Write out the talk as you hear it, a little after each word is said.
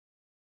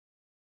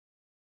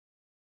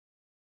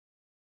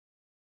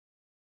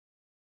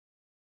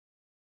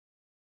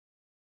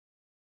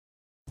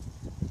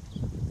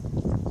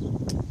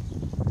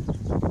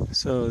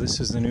So this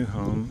is the new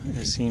home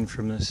as seen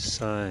from this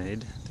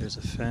side. There's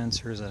a fence,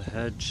 here's a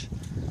hedge,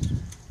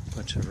 a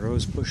bunch of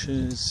rose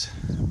bushes.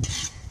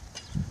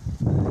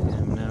 I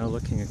am now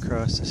looking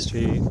across the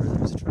street where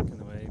there's a truck in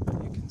the way,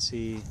 but you can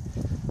see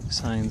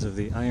signs of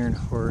the Iron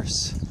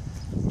Horse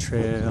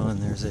Trail, and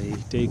there's a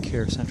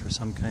daycare center of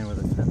some kind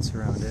with a fence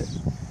around it,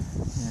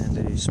 and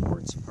a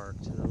sports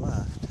park to the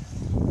left.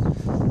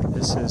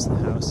 This is the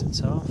house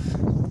itself.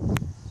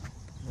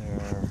 There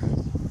are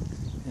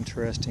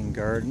interesting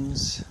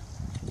gardens.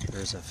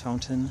 There's a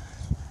fountain.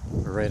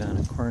 We're right on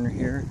a corner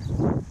here.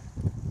 You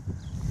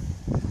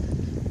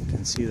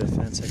can see the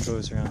fence that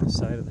goes around the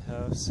side of the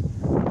house.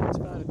 It's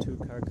about a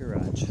 2-car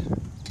garage.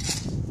 And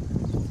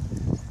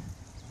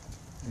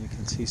you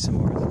can see some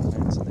more of the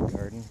plants in the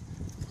garden.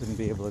 Wouldn't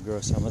be able to grow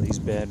some of these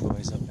bad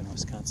boys up in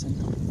Wisconsin.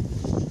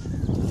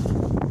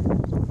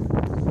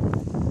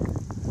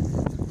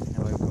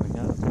 Now we're going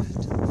up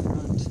to the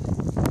front.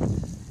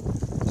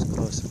 Just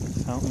close up to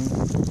the fountain.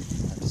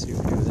 Let's see if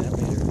we do that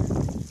later.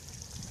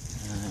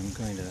 I'm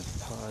going to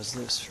pause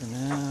this for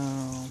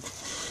now.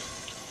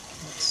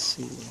 Let's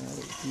see how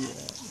to do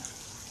that.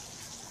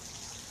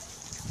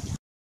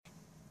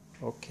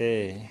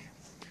 Okay,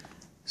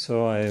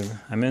 so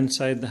I'm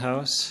inside the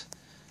house.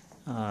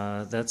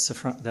 That's the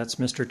front. That's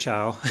Mr.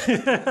 Chow.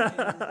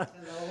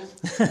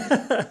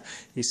 Hello.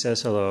 He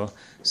says hello.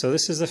 So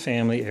this is the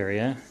family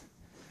area.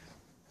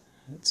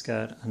 It's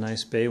got a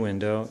nice bay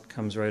window. It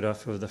comes right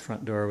off of the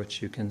front door,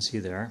 which you can see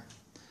there.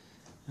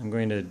 I'm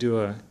going to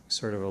do a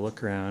sort of a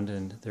look around,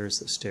 and there's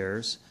the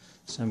stairs.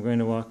 So I'm going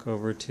to walk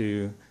over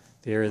to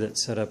the area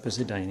that's set up as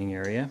a dining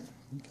area.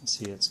 You can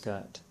see it's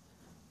got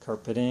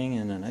carpeting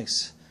and a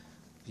nice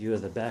view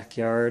of the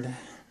backyard.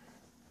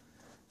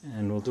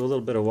 And we'll do a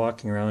little bit of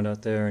walking around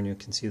out there, and you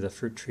can see the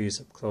fruit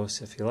trees up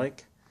close if you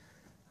like.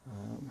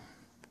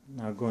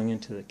 Now going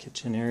into the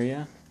kitchen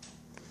area.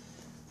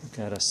 We've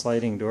got a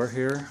sliding door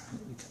here.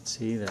 You can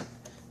see that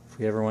if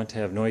we ever want to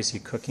have noisy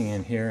cooking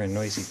in here and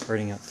noisy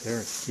partying up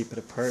there, keep it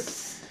apart.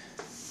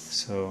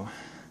 So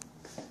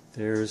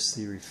there's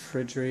the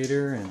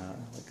refrigerator and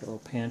like a little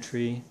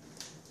pantry,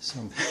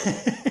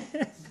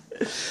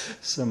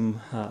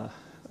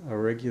 a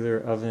regular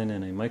oven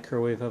and a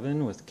microwave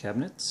oven with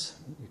cabinets.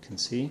 You can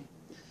see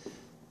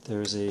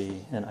there's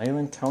an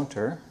island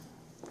counter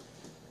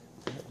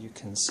that you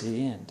can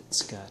see, and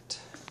it's got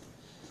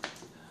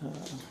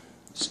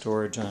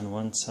storage on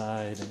one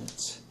side, and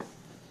it's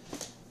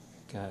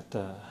got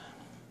an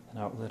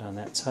outlet on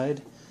that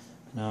side.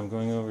 Now I'm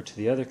going over to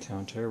the other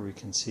counter where we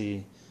can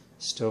see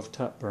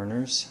stovetop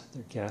burners.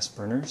 They're gas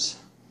burners.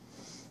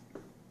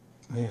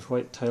 We have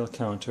white tile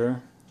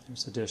counter.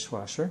 There's a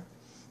dishwasher.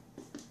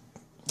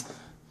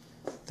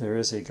 There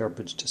is a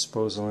garbage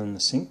disposal in the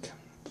sink.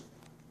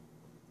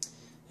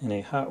 And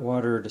a hot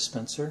water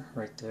dispenser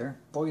right there.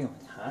 Boiling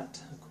hot,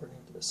 according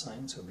to the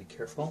sign, so be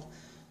careful.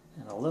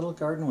 And a little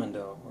garden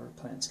window where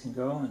plants can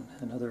go, and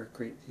another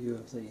great view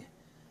of the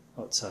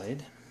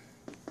outside.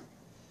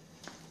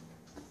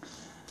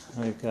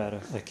 I've got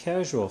a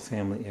casual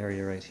family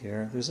area right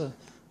here. There's like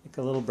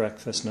a little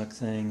breakfast nook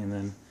thing, and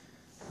then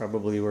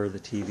probably where the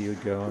TV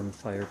would go, and the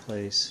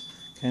fireplace,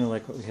 kind of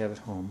like what we have at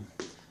home.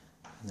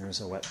 And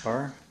there's a wet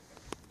bar.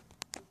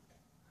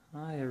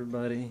 Hi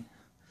everybody.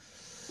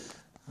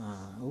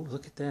 Oh,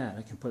 look at that.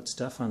 I can put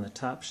stuff on the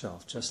top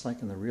shelf just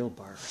like in the real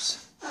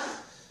bars.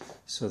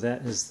 So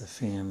that is the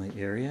family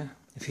area.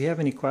 If you have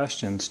any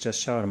questions, just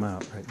shout them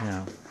out right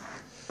now.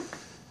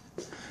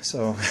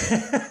 So,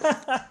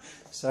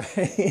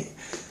 sorry.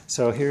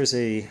 So here's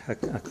a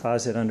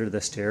closet under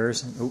the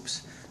stairs. And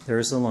oops,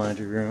 there's the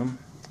laundry room.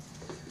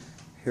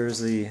 Here's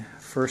the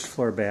first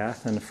floor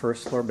bath and the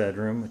first floor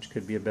bedroom, which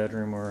could be a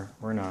bedroom or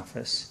an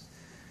office.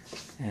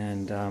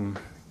 And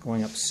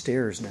going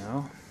upstairs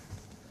now.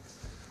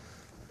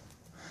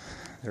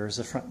 There's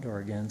the front door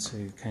again, so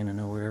you kind of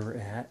know where we're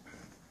at.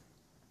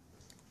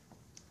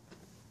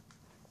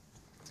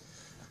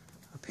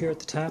 Up here at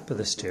the top of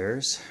the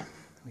stairs,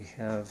 we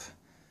have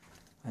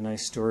a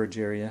nice storage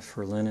area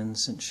for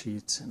linens and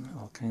sheets and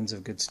all kinds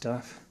of good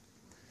stuff.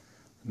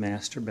 The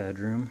master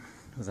bedroom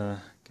with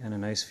again a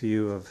nice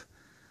view of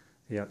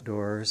the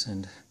outdoors,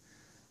 and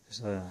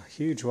there's a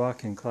huge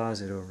walk-in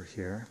closet over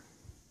here.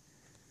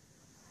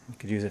 You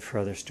could use it for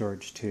other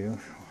storage too.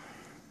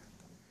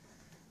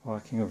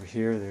 Walking over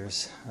here,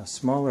 there's a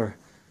smaller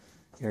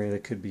area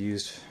that could be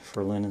used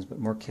for linens, but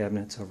more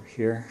cabinets over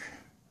here.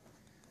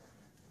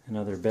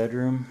 Another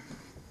bedroom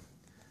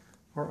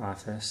or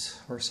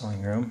office or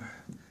sewing room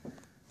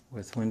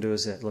with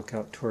windows that look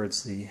out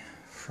towards the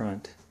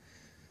front.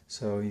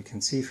 So you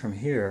can see from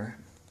here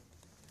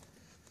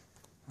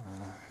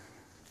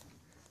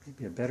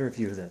maybe a better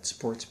view of that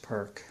sports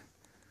park,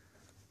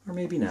 or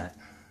maybe not,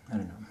 I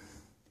don't know.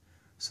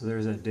 So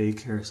there's a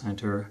daycare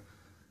center.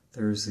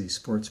 There's the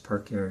sports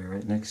park area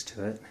right next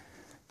to it.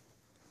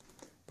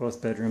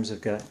 Both bedrooms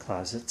have got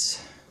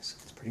closets, so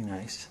it's pretty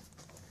nice.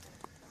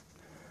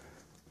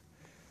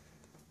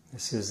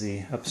 This is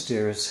the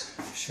upstairs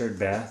shared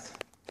bath.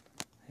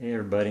 Hey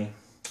everybody.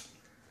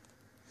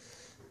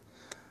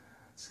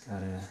 It's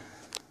got a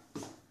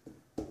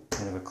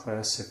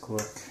classic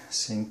look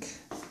sink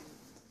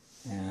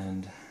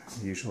and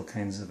the usual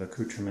kinds of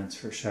accoutrements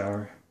for a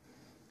shower,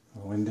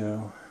 a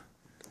window.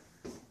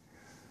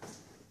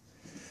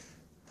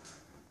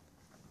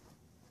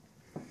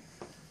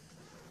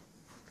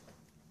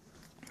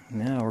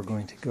 Now we're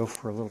going to go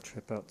for a little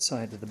trip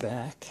outside to the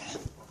back.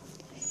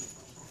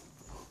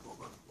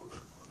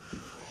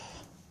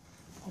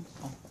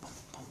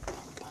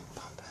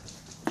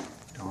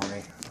 Don't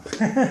worry.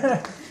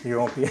 You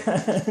won't be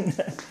on.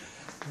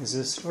 Is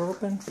this door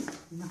open?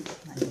 No,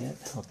 not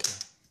yet. Okay.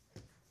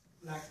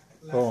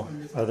 Oh,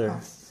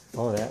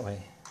 oh, that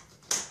way.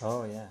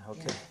 Oh, yeah,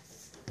 okay.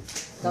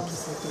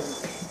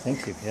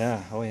 Thank you.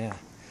 Yeah, oh, yeah.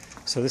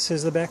 So this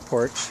is the back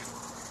porch,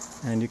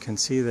 and you can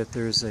see that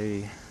there's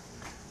a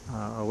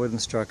wooden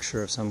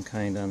structure of some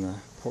kind on the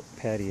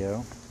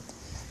patio.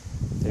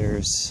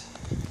 There's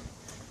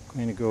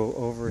going to go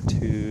over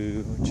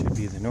to what should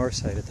be the north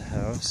side of the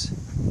house.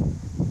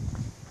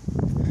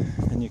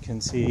 And you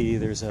can see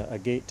there's a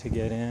gate to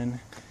get in.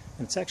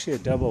 And it's actually a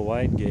double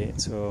wide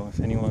gate, so if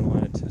anyone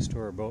wanted to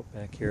store a boat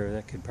back here,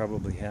 that could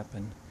probably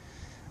happen.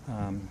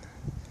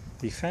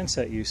 The fence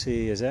that you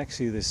see is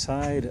actually the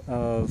side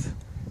of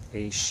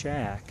a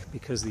shack,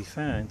 because the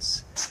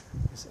fence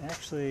is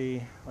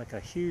actually like a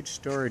huge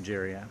storage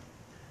area.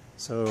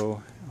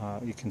 So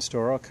you can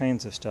store all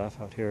kinds of stuff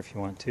out here if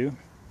you want to.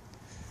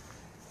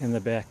 In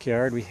the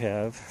backyard we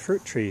have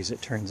fruit trees,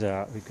 it turns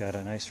out. We've got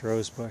a nice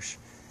rose bush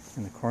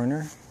in the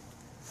corner,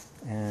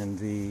 and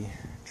the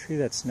tree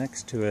that's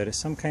next to it is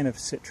some kind of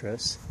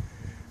citrus.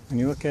 When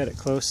you look at it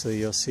closely,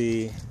 you'll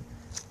see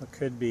what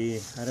could be,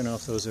 I don't know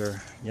if those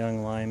are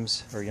young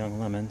limes or young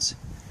lemons.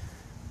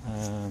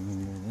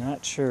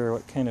 Not sure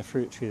what kind of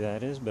fruit tree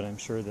that is, but I'm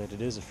sure that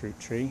it is a fruit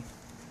tree.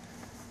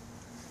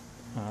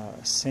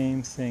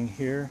 Same thing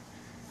here.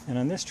 And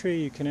on this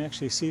tree you can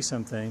actually see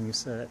some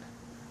things that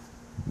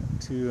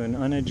to an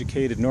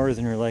uneducated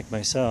northerner like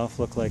myself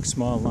look like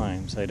small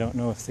limes. I don't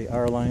know if they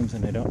are limes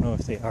and I don't know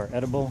if they are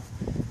edible,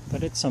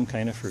 but it's some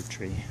kind of fruit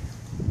tree.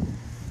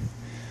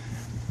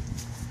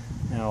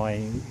 Now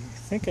I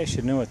think I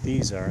should know what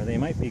these are. They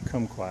might be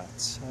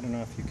kumquats. I don't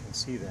know if you can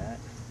see that.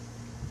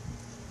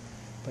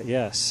 But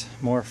yes,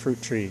 more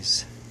fruit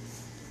trees.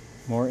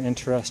 More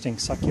interesting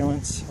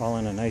succulents, all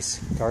in a nice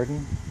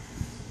garden.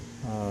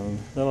 A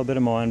little bit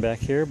of mowing back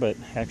here, but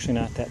actually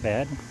not that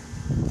bad.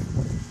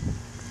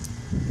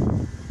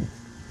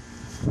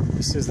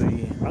 This is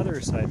the other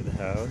side of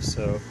the house,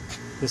 so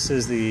this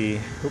is the,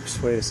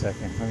 oops, wait a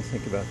second, let me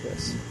think about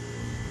this.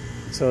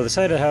 So the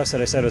side of the house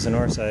that I said was the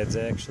north side is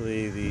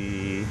actually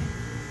the,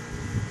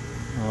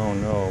 oh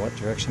no, what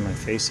direction am I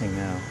facing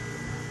now?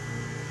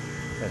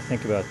 Gotta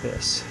think about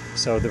this.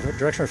 So the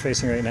direction we're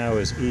facing right now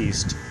is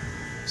east.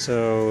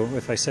 So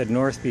if I said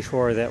north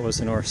before, that was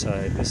the north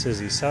side. This is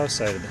the south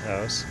side of the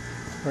house,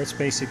 where it's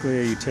basically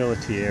a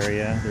utility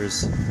area.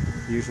 There's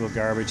the usual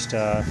garbage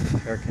stuff,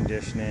 air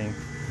conditioning,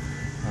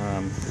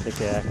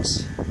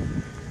 pickaxe,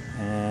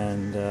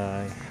 and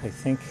I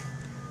think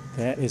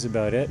that is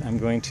about it. I'm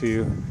going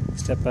to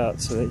step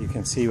out so that you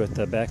can see what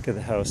the back of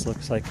the house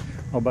looks like.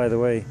 Oh, by the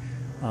way,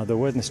 the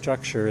wooden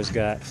structure has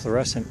got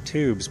fluorescent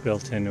tubes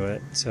built into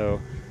it, so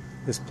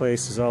this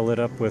place is all lit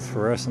up with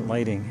fluorescent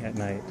lighting at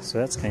night, so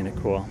that's kind of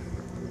cool.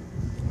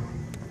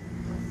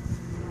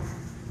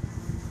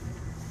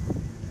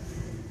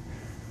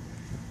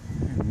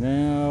 And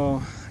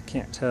now, I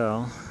can't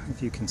tell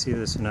if you can see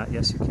this or not.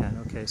 Yes, you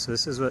can. Okay, so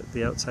this is what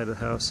the outside of the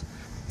house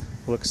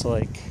looks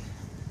like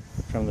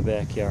from the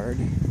backyard.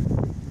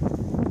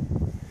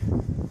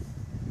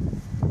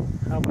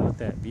 How about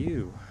that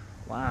view?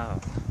 Wow.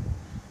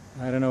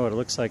 I don't know what it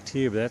looks like to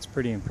you, but that's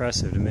pretty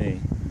impressive to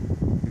me.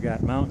 We've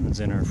got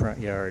mountains in our front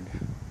yard.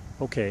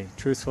 Okay,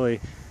 truthfully,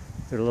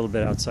 they're a little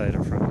bit outside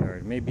our front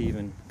yard, maybe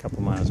even a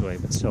couple miles away,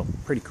 but still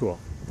pretty cool.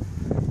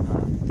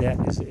 That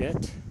is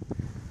it.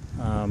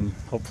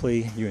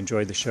 Hopefully you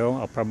enjoyed the show.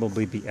 I'll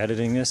probably be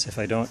editing this. If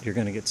I don't, you're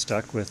going to get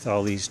stuck with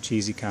all these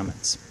cheesy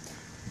comments.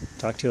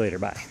 Talk to you later.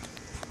 Bye.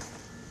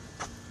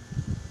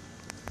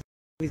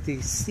 With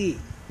the sea.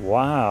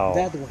 Wow.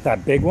 That one.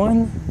 That big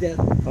one?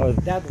 Oh,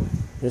 that one.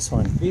 This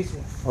one. This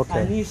one.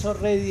 Okay. And it's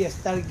already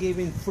start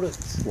giving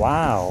fruits.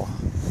 Wow.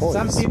 Holy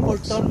Some people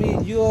smokes. told me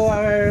you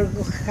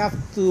have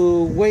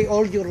to wait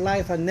all your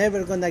life and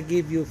never gonna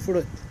give you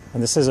fruit.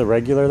 And this is a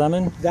regular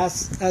lemon?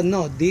 That's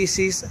no. This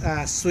is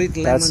a sweet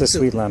lemon. That's the too.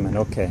 sweet lemon.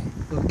 Okay.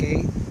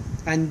 Okay,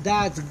 and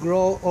that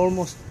grow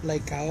almost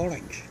like an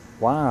orange.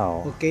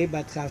 Wow. Okay,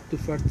 but have to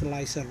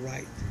fertilize it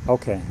right.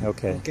 Okay.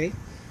 Okay. Okay.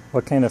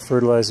 What kind of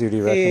fertilizer do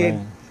you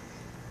recommend?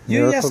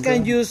 You Miracle just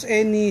can Grow? use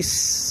any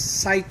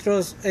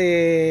citrus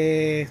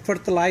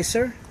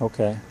fertilizer,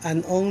 Okay.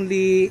 and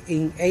only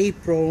in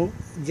April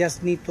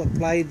just need to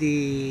apply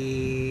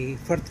the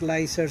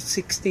fertilizer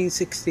 16,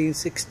 16,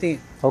 16.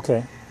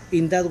 Okay.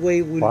 In that way,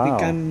 it will Wow.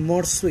 become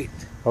more sweet.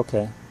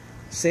 Okay.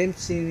 Same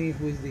thing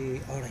with the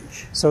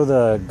orange. So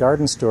the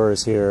garden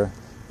stores here,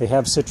 they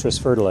have citrus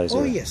fertilizer?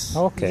 Oh yes.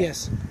 Okay.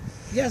 Yes.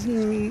 Just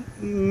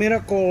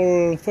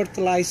miracle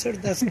fertilizer.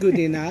 That's good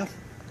enough.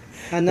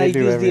 And They I do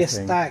use the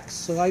everything. stacks,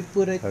 so I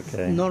put it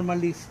Okay.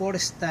 normally 4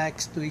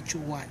 stacks to each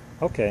one.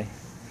 Okay.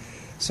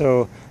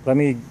 So let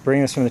me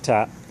bring this from the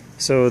top.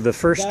 So the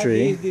first That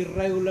tree, is the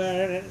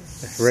regular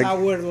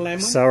sour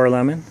lemon. sour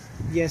lemon.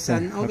 Yes,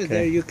 and over okay.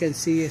 there you can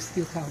see I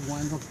still have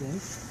one of them.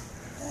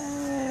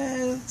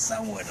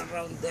 Somewhere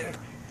around there.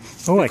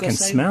 Oh, I can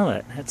Because smell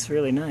it. That's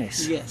really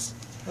nice. Yes.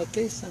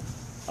 Okay, so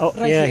Oh,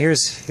 right yeah. here.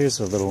 Here's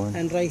a little one.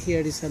 And right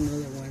here is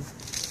another one.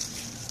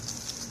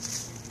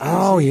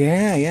 Oh,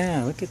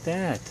 yeah. Look at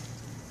that.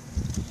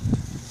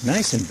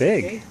 Nice and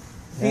big. Okay.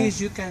 Yeah.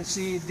 This you can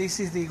see. This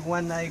is the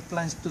one I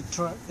plan to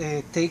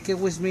take it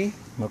with me.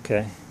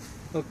 Okay.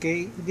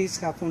 Okay. This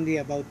have only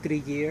about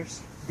 3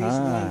 years. This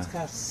one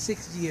has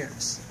 6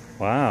 years.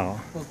 Wow.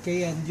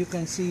 Okay, and you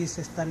can see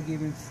it's start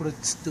giving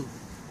fruits too.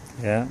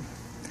 Yeah.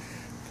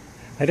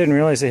 I didn't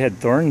realize they had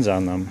thorns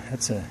on them.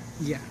 That's a.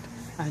 Yeah.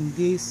 And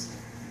these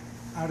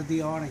are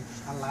the orange.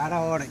 A lot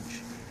of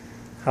orange.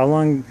 How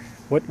long?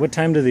 What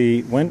time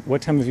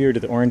what time of year do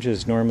the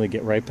oranges normally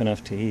get ripe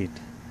enough to eat?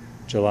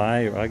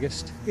 July or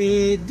August?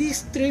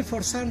 This tree,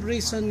 for some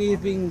reason, is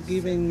been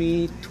giving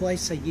me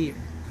twice a year.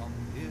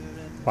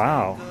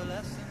 Wow.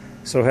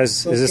 So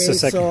is this the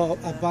second? So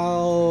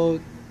about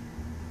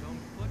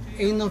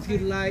end of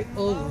July,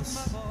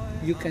 August,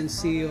 you can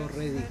see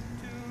already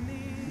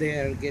they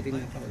are getting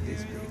about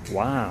this big.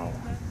 Wow.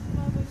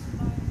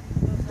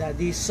 That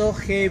is so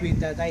heavy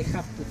that I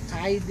have to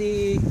tie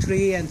the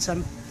tree and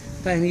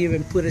sometimes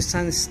even put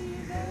some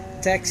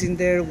sticks in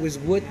there with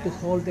wood to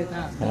hold it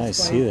up. I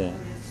see that.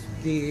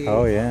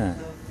 Oh yeah.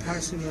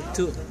 Personal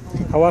too.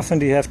 How often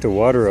do you have to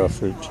water a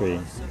fruit tree?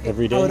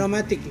 Every day?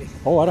 Automatically.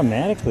 Oh,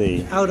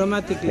 automatically.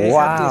 Automatically. Wow.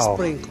 I have the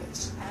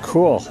sprinkles.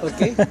 Cool.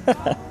 Okay.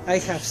 I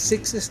have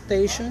 6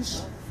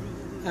 stations,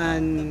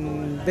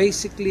 and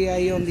basically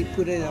I only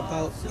put it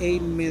about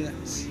 8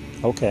 minutes.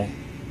 Okay.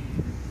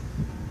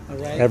 All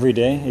right. Every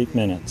day, 8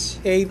 minutes.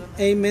 8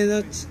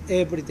 minutes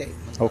every day.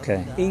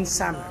 Okay. In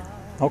summer.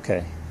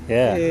 Okay.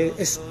 Yeah.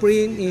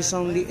 Spring is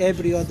only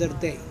every other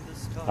day.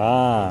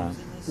 Ah.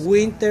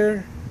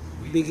 Winter,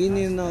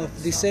 beginning of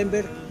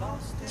December,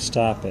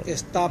 Stop it.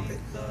 stop it.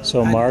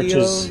 So March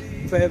Until is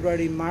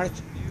February, March,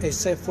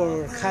 except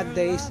for hot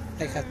days,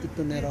 I have to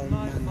turn it on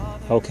manually.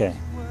 okay.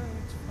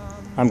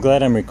 I'm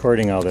glad I'm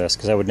recording all this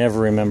because I would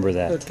never remember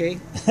that. Okay.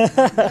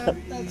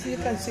 As you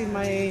can see,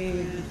 my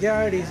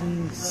yard is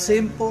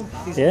simple.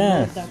 It's Yeah.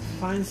 not that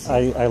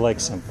fancy. I like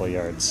simple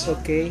yards.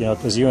 Okay. You know,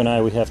 because you and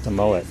I, we have to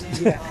mow it.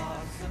 Yeah.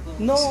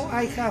 No,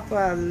 I have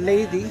a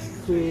lady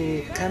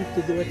who come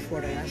to do it for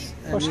us,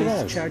 and Oh, she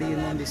does? is charging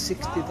only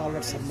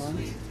 $60 a month,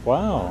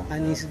 Wow.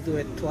 and needs to do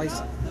it twice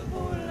a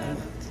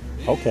month,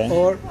 Okay.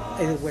 or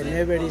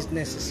whenever is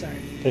necessary.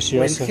 Does she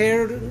When also?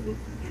 her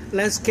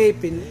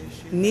landscaping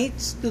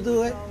needs to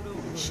do it,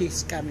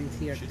 she's coming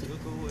here too.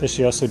 Does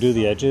she also do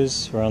the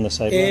edges around the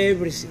sidewalk?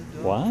 Everything,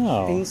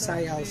 Wow.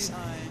 inside, outside.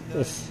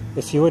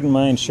 If you wouldn't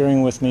mind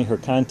sharing with me her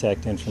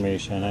contact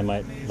information, I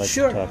might like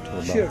Sure, to talk to her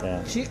about sure.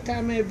 that. She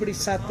come every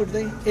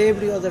Saturday,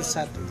 every other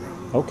Saturday.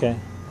 Okay.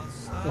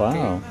 Wow.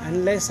 Okay?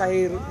 Unless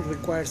I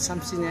require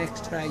something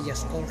extra, I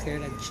just call her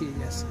and she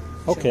just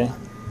show Okay. up.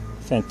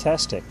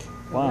 Fantastic.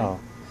 Wow.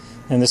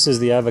 And this is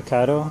the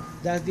avocado?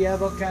 That's the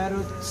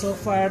avocado. So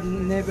far,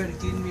 never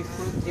give me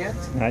fruit yet.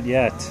 Not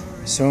yet.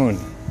 Soon.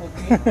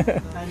 Okay.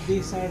 And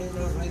these are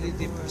already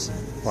the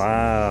persimmons.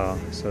 Wow.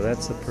 So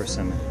that's the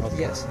persimmon.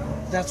 Okay. Yes.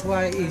 That's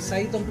why if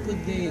I don't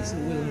put this, it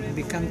will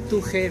become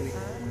too heavy.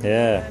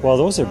 Yeah. Well,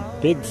 those are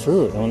big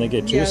fruit, and when they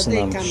get juice Yeah,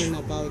 in they them. coming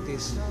about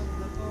this.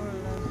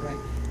 Right.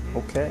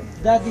 Okay.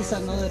 That is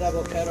another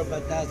avocado,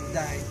 but that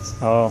died.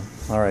 Oh,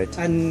 all right.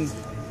 And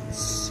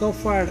so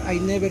far, I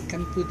never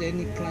can put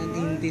any plant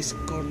in this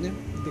corner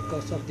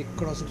because of the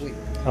crosswind.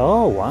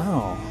 Oh,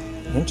 wow.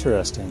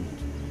 Interesting.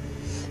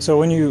 So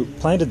when you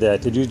planted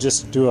that, did you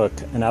just do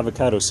an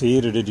avocado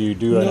seed, or did you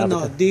do an No,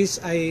 avocado? this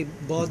I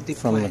bought the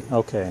From plant.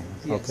 okay,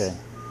 Yes. okay.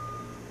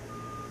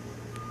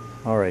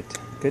 All right,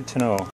 good to know.